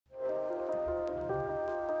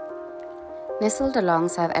Nestled along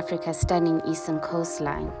South Africa's stunning eastern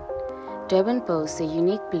coastline, Durban boasts a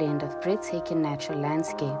unique blend of breathtaking natural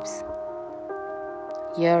landscapes,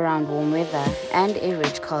 year-round warm weather, and a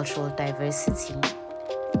rich cultural diversity.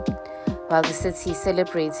 While the city is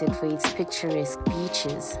celebrated for its picturesque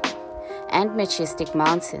beaches and majestic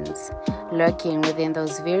mountains, lurking within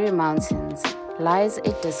those very mountains lies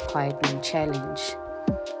a disquieting challenge.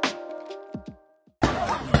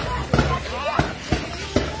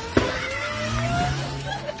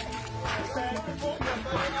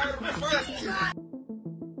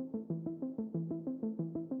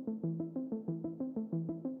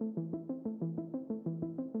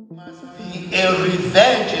 A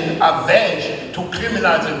revenge and avenge to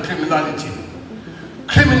criminals and criminality.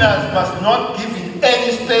 Criminals must not give in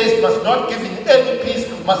any space, must not give in any peace,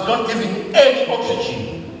 must not give in any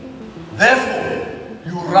oxygen. Therefore,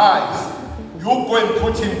 you rise, you go and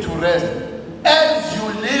put him to rest. As you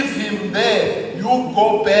leave him there, you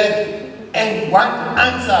go back and want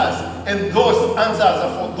answers, and those answers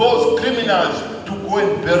are for those criminals to go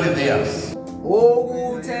and bury theirs.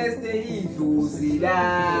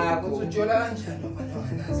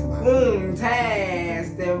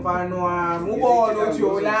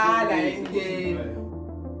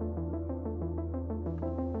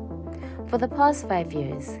 For the past 5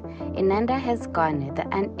 years, Inanda has garnered the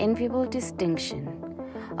unenviable distinction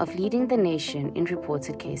of leading the nation in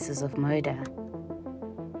reported cases of murder.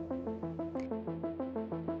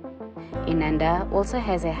 Inanda also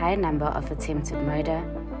has a high number of attempted murder,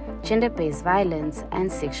 gender-based violence,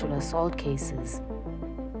 and sexual assault cases.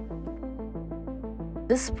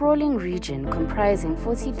 This sprawling region, comprising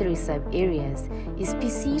 43 sub-areas, is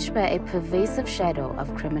besieged by a pervasive shadow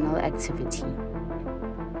of criminal activity.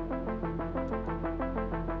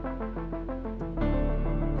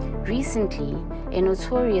 Recently, a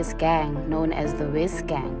notorious gang known as the West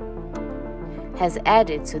Gang has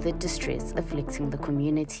added to the distress afflicting the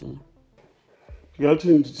community.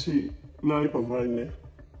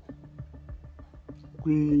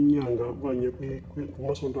 Kwinyanga okanye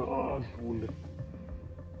kumasonto adlule,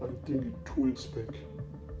 I think 2 weeks back,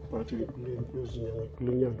 but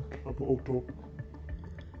kule nyanga apho October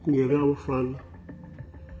kungene abafana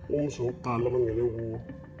umzi wokuqala abangene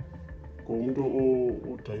kuwo ngumntu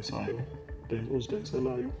odayisayo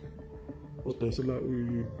ozidayisela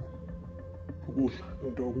ukudla,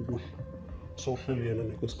 into yokudla, sohleli yena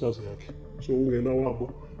nenkosikazi yakhe. So ungena wabo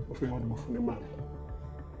bafika abantu bafuna imali,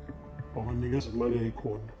 wabanikeza imali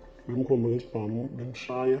yayikhona, bemkhomba ngesibhamu,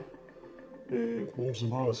 bemshaya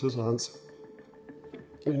ngomzimba wangasezantsi.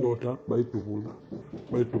 Indoda bayidubula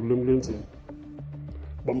emlenzeni,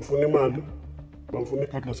 bamfuna imali, bamfuna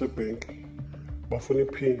ikhadi lasebhenki, bafuna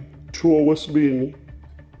iphini. 2 okwesibini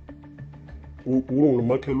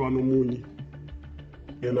ngumakhelwane omunye,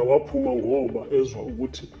 yena waphuma ngoba ezwa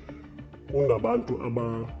ukuthi kunabantu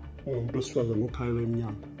umuntu wesifazane okhalela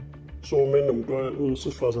emnyango. So umene umuntu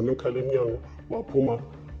wesifazane okhalela emnyango waphuma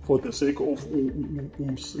for the sake of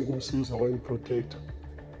ukumsiza wayimprotector.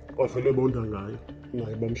 Wavele bonda ngayo,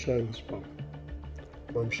 naye bamshaya ngesibhamu,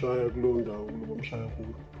 bamshaya kulowo ndawo bamshaya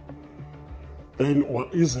kuyo. Then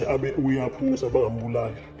ize abe uyaphumisa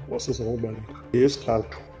bangambulali, waseza ngobaleka.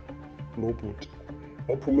 Yesithathu lo bhuti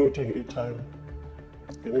waphuma uthenga i-airtime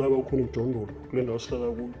ngenxa yoba ukhona umjondolo kule ndawo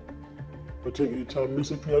sihlala kuyo. Wathenga i-airtime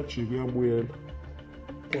bese uyajika uyabuyela,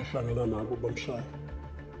 wahlangana nabo bamshaya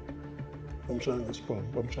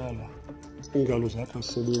ngesibhamu, bamshaya la. Ingalo zakhe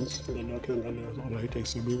azisebenzi, ingalo yakhe right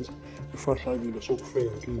ayisebenzi, ifahlakile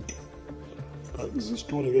sokufeka nkinto.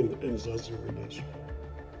 Izistori ke endizaziyo lezo.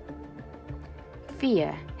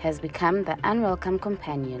 Fear has become the unwelcome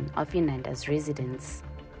companion of Inanda's residents.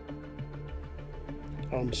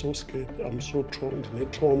 I'm so scared, I'm so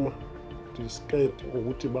trauma, scared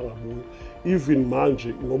ukuthi bangabuyi. Even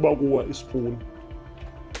manje ngoba kuwa ispoon,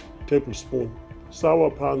 tablespoon,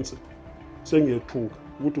 sawa phansi, sengiyethuka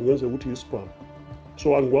ukuthi ungenze ukuthi isibhamu.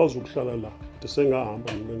 So angikwazi ukuhlala la,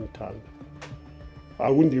 sengahamba mina ngithanda.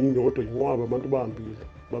 Akundimi ndodwa inqwaba abantu bahambile,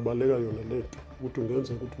 babaleka yona lento ukuthi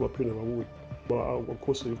ungenze ukuthi baphinde babuye.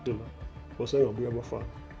 Akukho safety la, basengabuya abafana.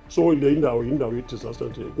 So le indawo ye-disaster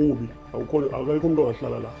nje kubi, akekho umuntu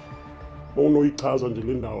ongahlala la. Unoyichaza nje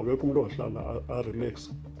le ndawo, akekho umuntu ongahlala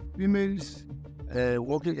a-relax. Females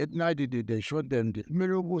walking at night, they shot them. The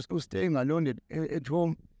female who was staying alone at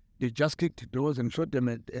home, they just kicked the doors and shot them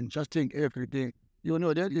and just take everything. You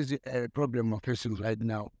know, that is a problem of facing right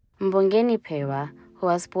now. Mbongeni Pewa, who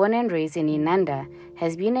was born and raised in Inanda,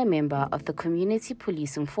 has been a member of the Community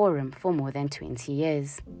Policing Forum for more than 20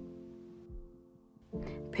 years.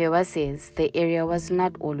 Pewa says the area was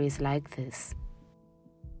not always like this.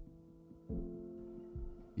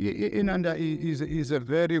 Inanda is a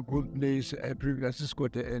very good place. Previously, it's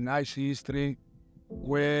got a nice history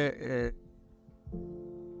where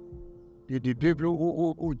the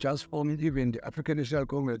people who just formed even the African National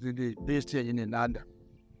Congress, based here in Inanda.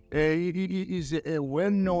 It is a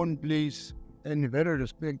well-known place and a very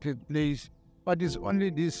respected place, but it's only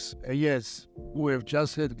these years who have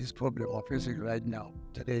just had this problem of facing right now.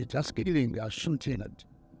 They're just killing, they're shooting it,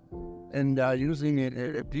 and they're using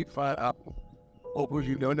a big fire up, of which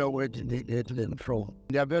you don't know where they get them from.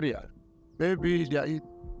 They are very young. Maybe they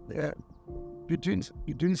are between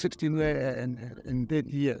 16 and 10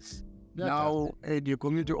 years. Now, the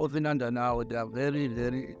community of Inanda now, they are very,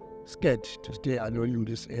 very scared to stay alone in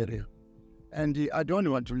this area. And I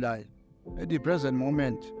don't want to lie. At the present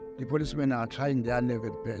moment, the policemen are trying their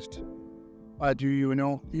level best. But you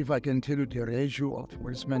know, if I can tell you the ratio of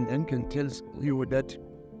policemen, then can tell you that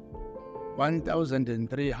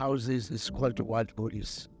 1,003 houses is called to one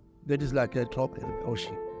police. That is like a drop in the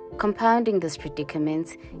ocean. Compounding this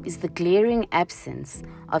predicament is the glaring absence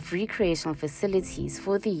of recreational facilities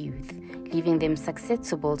for the youth, leaving them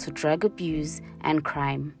susceptible to drug abuse and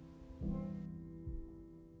crime.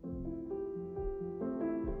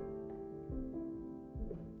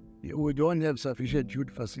 We don't have sufficient youth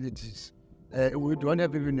facilities. We don't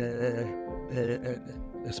have even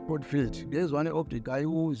a sport field. There's one of the guy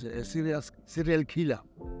who is a serial killer,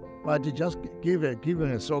 but he just give him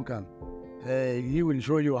a soccer. He will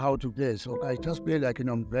show you how to play. So I just play like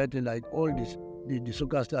like all this the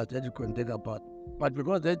soccer stars that you can take apart. But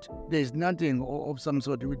because there is nothing of some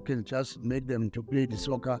sort, we can just make them to play the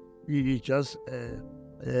soccer. We just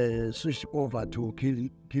switch over to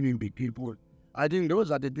killing big people. I think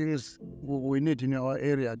those are the things we need in our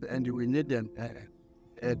area, and we need them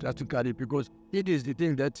drastically, because it is the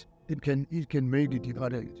thing that it can make the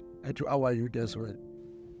difference to our youth as well.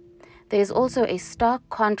 There is also a stark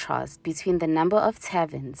contrast between the number of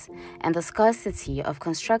taverns and the scarcity of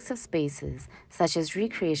constructive spaces, such as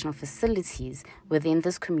recreational facilities, within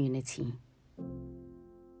this community.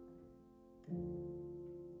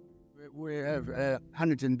 We have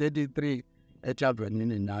 133 taverns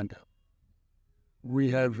in Inanda.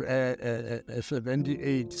 We have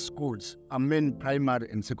 78 schools, main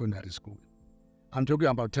primary and secondary school. I'm talking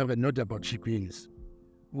about tavern, not about chickens.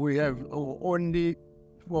 We have only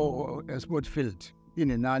for a sport field in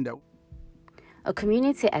Inanda. A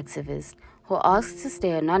community activist who asks to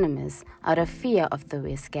stay anonymous out of fear of the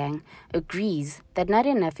West Gang agrees that not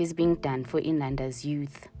enough is being done for Inanda's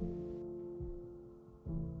youth.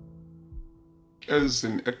 As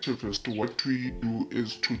an activist, what we do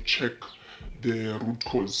is to check the root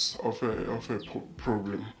cause of a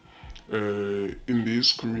problem. In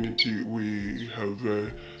this community, we have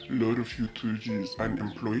a lot of youth who is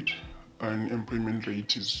unemployed. Unemployment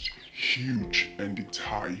rate is huge and it's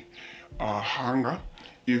high. Hunger,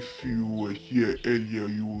 if you were here earlier,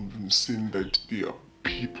 you would have seen that there are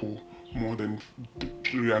people, more than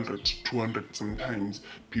 300, 200 sometimes,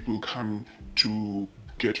 people come to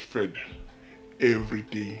get fed every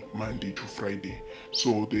day, Monday to Friday.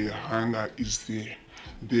 So the hunger is there.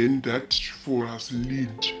 Then that for us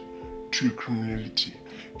lead to criminality.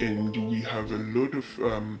 And we have a lot of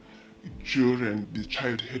children, the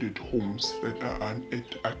child-headed homes that are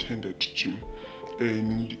unattended to,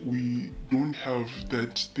 and we don't have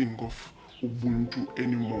that thing of Ubuntu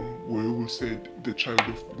anymore, where we said the child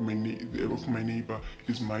of my neighbor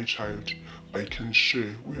is my child. I can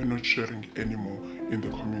share. We are not sharing anymore in the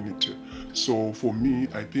community. So for me,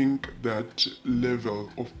 I think that level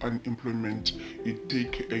of unemployment, it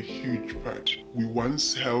takes a huge part. We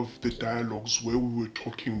once have the dialogues where we were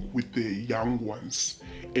talking with the young ones,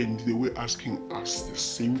 and they were asking us the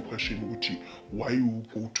same question, which is why you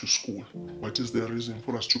go to school? What is the reason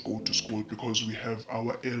for us to go to school? Because we have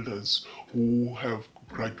our elders who have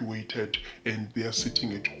graduated and they are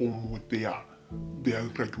sitting at home with their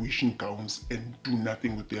graduation gowns and do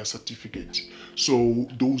nothing with their certificate. So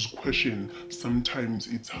those questions, sometimes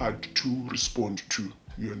it's hard to respond to.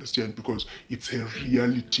 You understand? Because it's a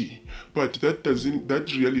reality. But that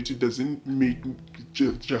reality doesn't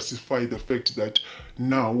justify the fact that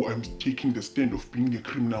now I'm taking the stand of being a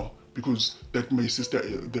criminal because that my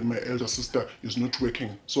elder sister is not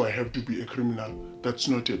working, so I have to be a criminal. That's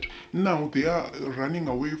not it. Now they are running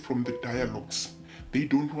away from the dialogues. They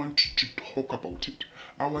don't want to talk about it.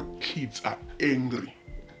 Our kids are angry.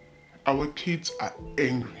 Our kids are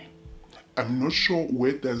angry. I'm not sure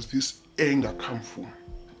where does this anger come from.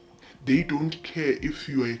 They don't care if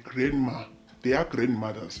you are a grandma. They are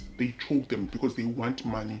grandmothers. They choke them because they want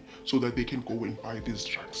money so that they can go and buy these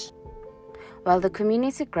drugs. While the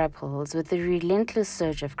community grapples with the relentless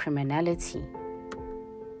surge of criminality,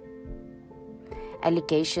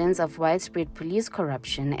 Allegations of widespread police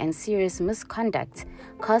corruption and serious misconduct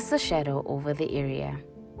cast a shadow over the area.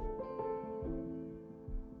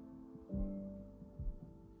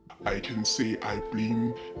 I can say I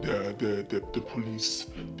blame the police.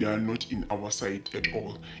 They are not in our side at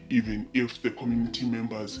all. Even if the community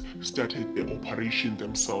members started the operation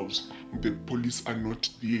themselves, the police are not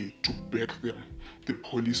there to back them. The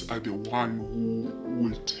police are the one who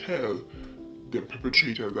will tell the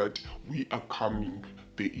perpetrator that we are coming.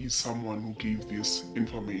 There is someone who gave this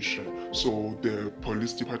information. So the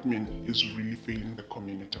police department is really failing the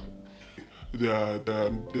community.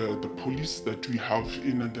 The police that we have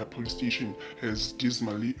in the police station has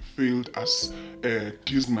dismally failed us.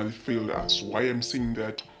 Why I'm saying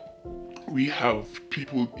that? We have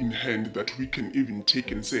people in hand that we can even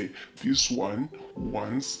take and say, this one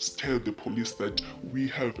once tell the police that we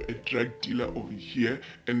have a drug dealer over here,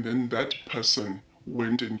 and then that person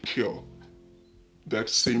went and killed that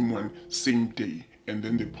same one same day, and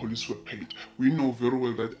then the police were paid. We know very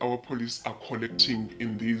well that our police are collecting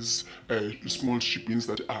in these small shippings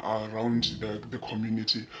that are around the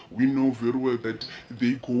community. We know very well that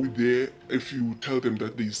they go there if you tell them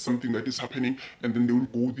that there is something that is happening, and then they will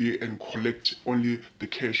go there and collect only the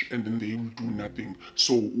cash, and then they will do nothing.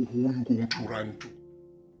 So who are you going to run to?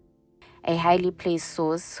 A highly placed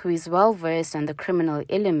source who is well versed on the criminal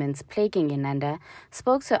elements plaguing Inanda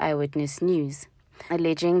spoke to Eyewitness News,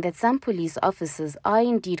 alleging that some police officers are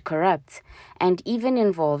indeed corrupt and even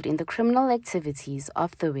involved in the criminal activities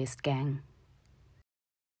of the West Gang.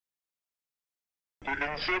 The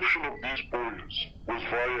inception of these boys was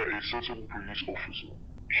via a certain police officer.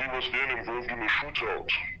 He was then involved in a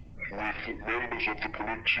shootout with members of the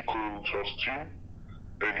political task team,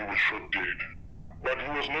 and he was shot dead. But he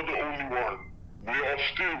was not the only one. There are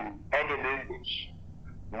still other members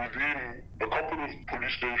within a couple of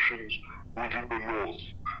police stations within the north,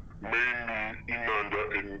 mainly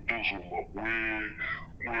Inanda and Duzuma, where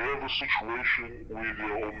we have a situation where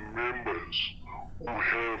there are members who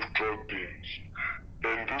have drug deals.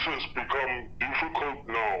 And this has become difficult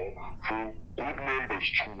now for good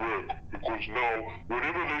members to work, because now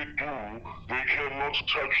whatever they do, they cannot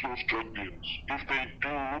touch those drug deals. If they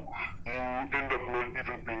do, you end up not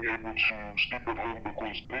even being able to sleep at home,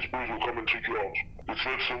 because these boys will come and take you out. It's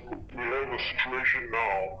that simple. We have a situation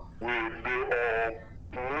now where there are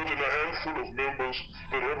more than a handful of members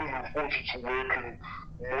that haven't reported to work in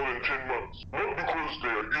more than 10 months. Not because they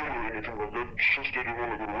are ill or anything like that, it's just they don't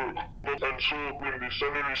want to go to work. And so when the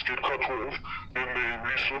salaries get cut off, then they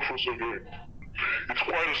resurface again. It's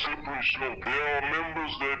quite a slippery slope. There are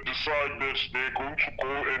members that decide that they're going to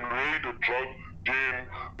go and raid a drug den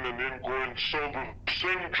and then go and sell the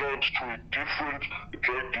same drugs to a different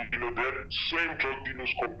drug dealer. That same drug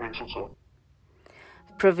dealer's competitor.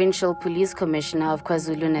 Provincial Police Commissioner of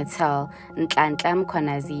KwaZulu-Natal, Nhlanhla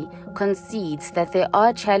Mkhwanazi, concedes that there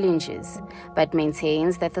are challenges, but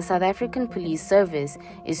maintains that the South African Police Service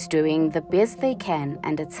is doing the best they can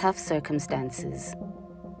under tough circumstances.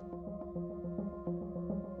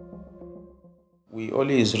 We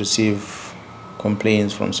always receive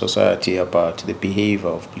complaints from society about the behavior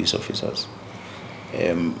of police officers.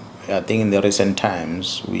 I think in the recent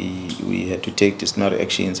times, we had to take disciplinary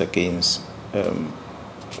actions against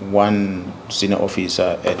one senior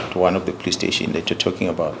officer at one of the police stations that you're talking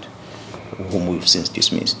about, whom we've since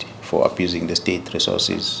dismissed for abusing the state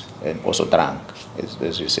resources and also drunk,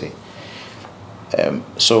 as you say.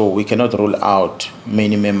 So we cannot rule out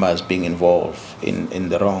many members being involved in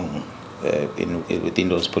the wrong within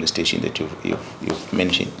those police stations that you've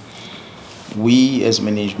mentioned. We as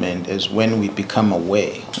management, as when we become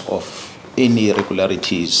aware of any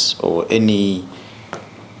irregularities or any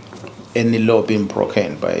law being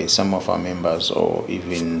broken by some of our members, or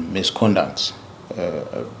even misconducts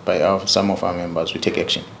by some of our members, we take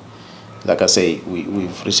action. Like I say,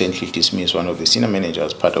 we've recently dismissed one of the senior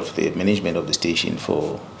managers, part of the management of the station,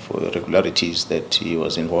 for irregularities that he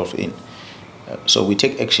was involved in. So we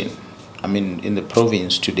take action. I mean, in the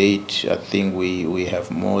province to date, I think we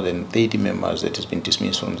have more than 30 members that has been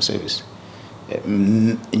dismissed from the service.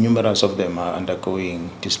 Numerous of them are undergoing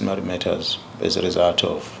disciplinary matters as a result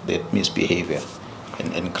of their misbehavior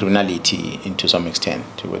and criminality, to some extent,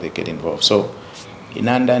 where they get involved. So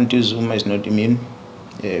Inanda and Duzuma is not immune.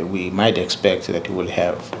 We might expect that we will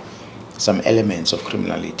have some elements of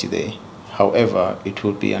criminality there. However, it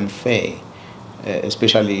would be unfair,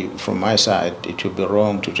 especially from my side, it would be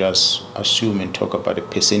wrong to just assume and talk about a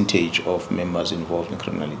percentage of members involved in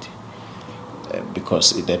criminality.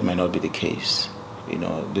 Because that might not be the case. You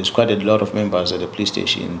know, there's quite a lot of members at the police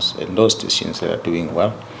stations and those stations that are doing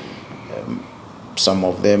well. Some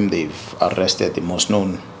of them, they've arrested the most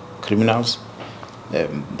known criminals.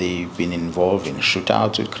 They've been involved in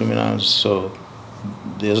shootouts with criminals. So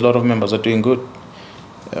there's a lot of members that are doing good.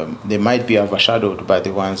 They might be overshadowed by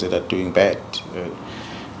the ones that are doing bad.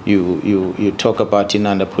 You talk about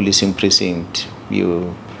Inanda policing precinct.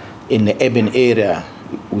 In the urban area,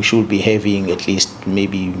 we should be having at least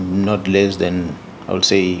maybe not less than, I would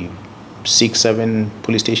say, 6-7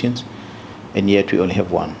 police stations, and yet we only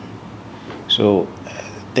have one. So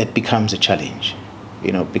that becomes a challenge.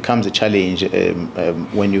 Becomes a challenge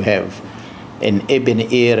when you have an urban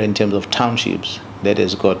area in terms of townships that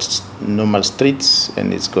has got normal streets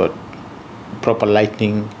and it's got proper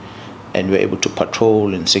lighting, and we're able to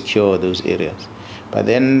patrol and secure those areas. But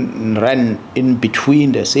then run in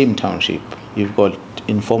between the same township, you've got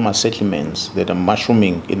informal settlements that are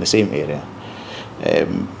mushrooming in the same area.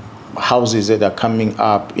 Houses that are coming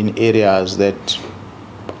up in areas that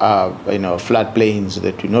are, floodplains,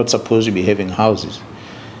 that you're not supposed to be having houses.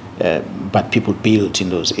 But people built in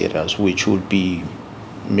those areas, which would be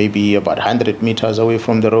maybe about 100 meters away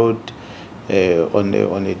from the road, on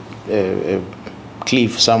a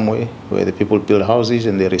cliff somewhere where the people build houses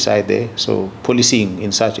and they reside there. So policing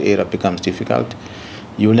in such area becomes difficult.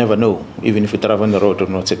 You'll never know, even if you travel on the road,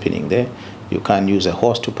 what's happening there. You can't use a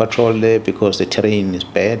horse to patrol there because the terrain is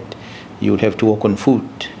bad. You'll have to walk on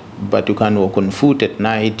foot, but you can't walk on foot at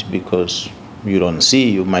night because you don't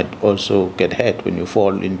see. You might also get hurt when you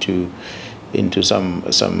fall into some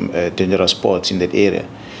dangerous spots in that area.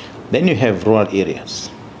 Then you have rural areas,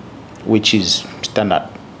 which is standard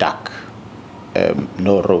dark,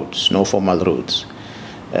 no roads, no formal roads.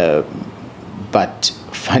 But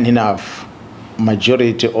fun enough,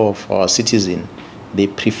 majority of our citizens, they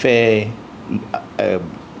prefer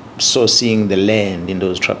sourcing the land in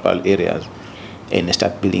those tribal areas and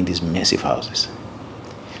start building these massive houses.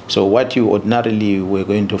 So what you ordinarily were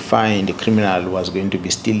going to find a criminal was going to be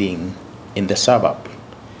stealing in the suburb,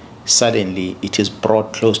 suddenly it is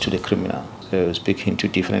brought close to the criminal. Speaking to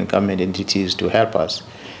different government entities to help us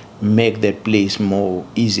make that place more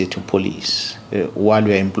easier to police, while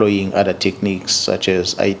we are employing other techniques such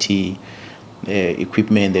as IT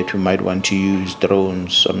equipment that we might want to use,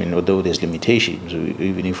 drones. I mean, although there's limitations,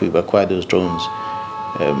 even if we acquire those drones,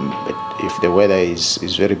 if the weather is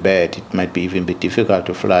very bad, it might be even a bit difficult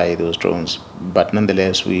to fly those drones. But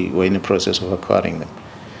nonetheless, we're in the process of acquiring them.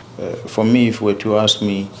 For me, if you were to ask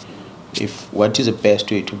me what is the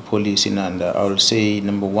best way to police Inanda, I will say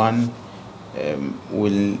number one,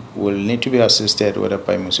 will need to be assisted whether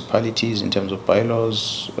by municipalities in terms of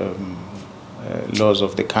bylaws, laws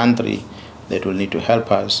of the country that will need to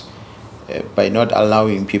help us by not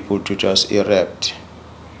allowing people to just erect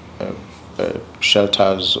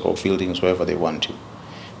shelters or buildings wherever they want to,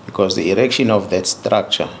 because the erection of that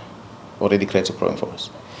structure already creates a problem for us.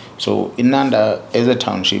 So Inanda as a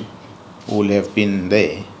township will have been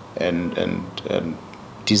there and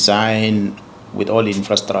designed with all the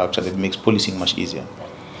infrastructure that makes policing much easier.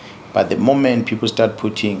 But the moment people start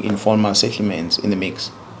putting informal settlements in the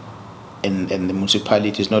mix, and the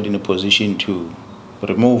municipality is not in a position to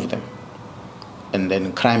remove them, and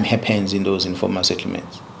then crime happens in those informal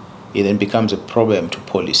settlements, it then becomes a problem to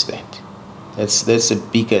police that. That's the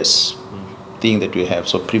biggest thing that we have.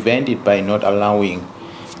 So prevent it by not allowing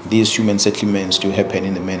these human settlements to happen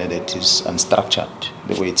in the manner that is unstructured,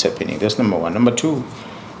 the way it's happening. That's number one. Number two,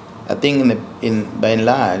 I think by and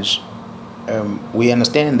large, we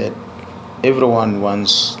understand that everyone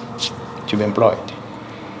wants to be employed,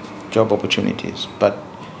 job opportunities. But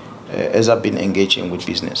as I've been engaging with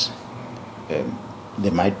business,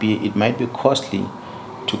 it might be costly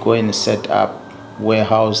to go and set up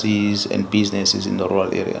warehouses and businesses in the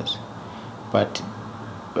rural areas. But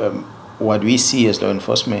what we see as law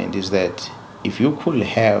enforcement is that if you could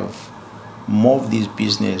have more of these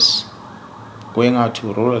business going out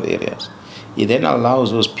to rural areas, it then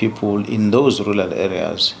allows those people in those rural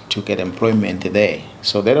areas to get employment there,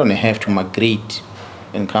 so they don't have to migrate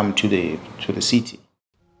and come to the city.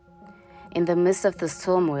 In the midst of this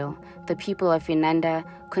turmoil, the people of Inanda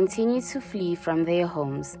continue to flee from their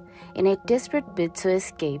homes in a desperate bid to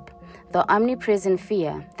escape the omnipresent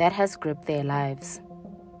fear that has gripped their lives.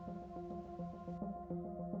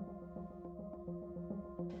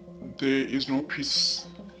 There is no peace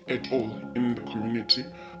at all in the community.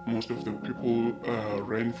 Most of the people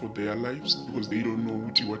ran for their lives because they don't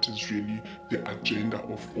know what is really the agenda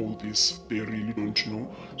of all this. They really don't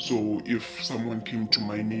know. So if someone came to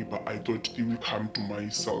my neighbor, I thought they will come to my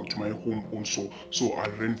cell, to my home also. So I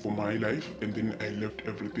ran for my life and then I left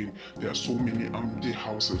everything. There are so many empty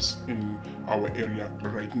houses in our area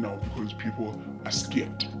right now because people are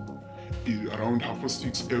scared. around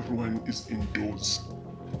 6:30, everyone is indoors,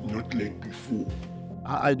 not like before.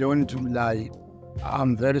 I don't lie.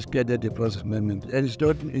 I'm very scared at the First Amendment. And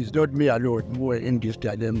it's not me alone who are in this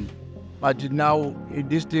dilemma. But now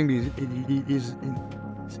this thing is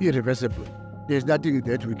irreversible. There's nothing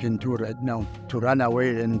that we can do right now to run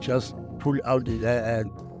away and just pull out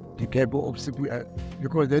the cable obstacle,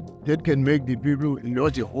 because that can make the people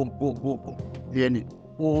lose the hope.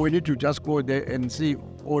 We need to just go there and see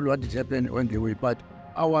all what is happening on the way. But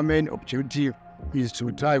our main objective is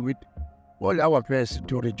to try with all our best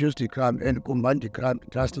to reduce the crime and combat the crime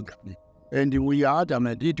drastically. And we are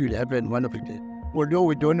adamant it will happen one of the days. Although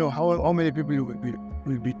we don't know how many people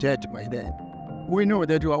will be dead by then. We know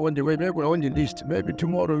that we are on the way, maybe we're on the list. Maybe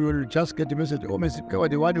tomorrow we will just get the message, oh, Mr.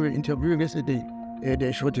 the one we were interviewing yesterday,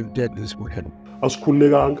 they shot him dead this morning.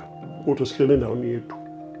 Asikhululekanga kodwa sihlele endaweni yethu.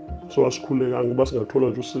 So asikhululekanga basingathola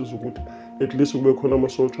nje usizo ukuthi at least kube khona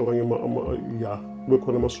ama-soldier okanye kube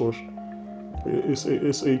khona ama-soldier.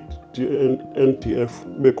 NDF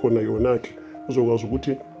bekhona yona-ke uzokwazi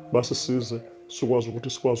ukuthi basisize sikwazi ukuthi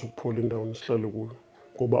sikwazi ukuphola indawo nesihlale kuyo.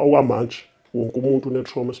 Ngoba okwamanje wonke umuntu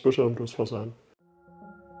une-trauma, especially umuntu wesifazane.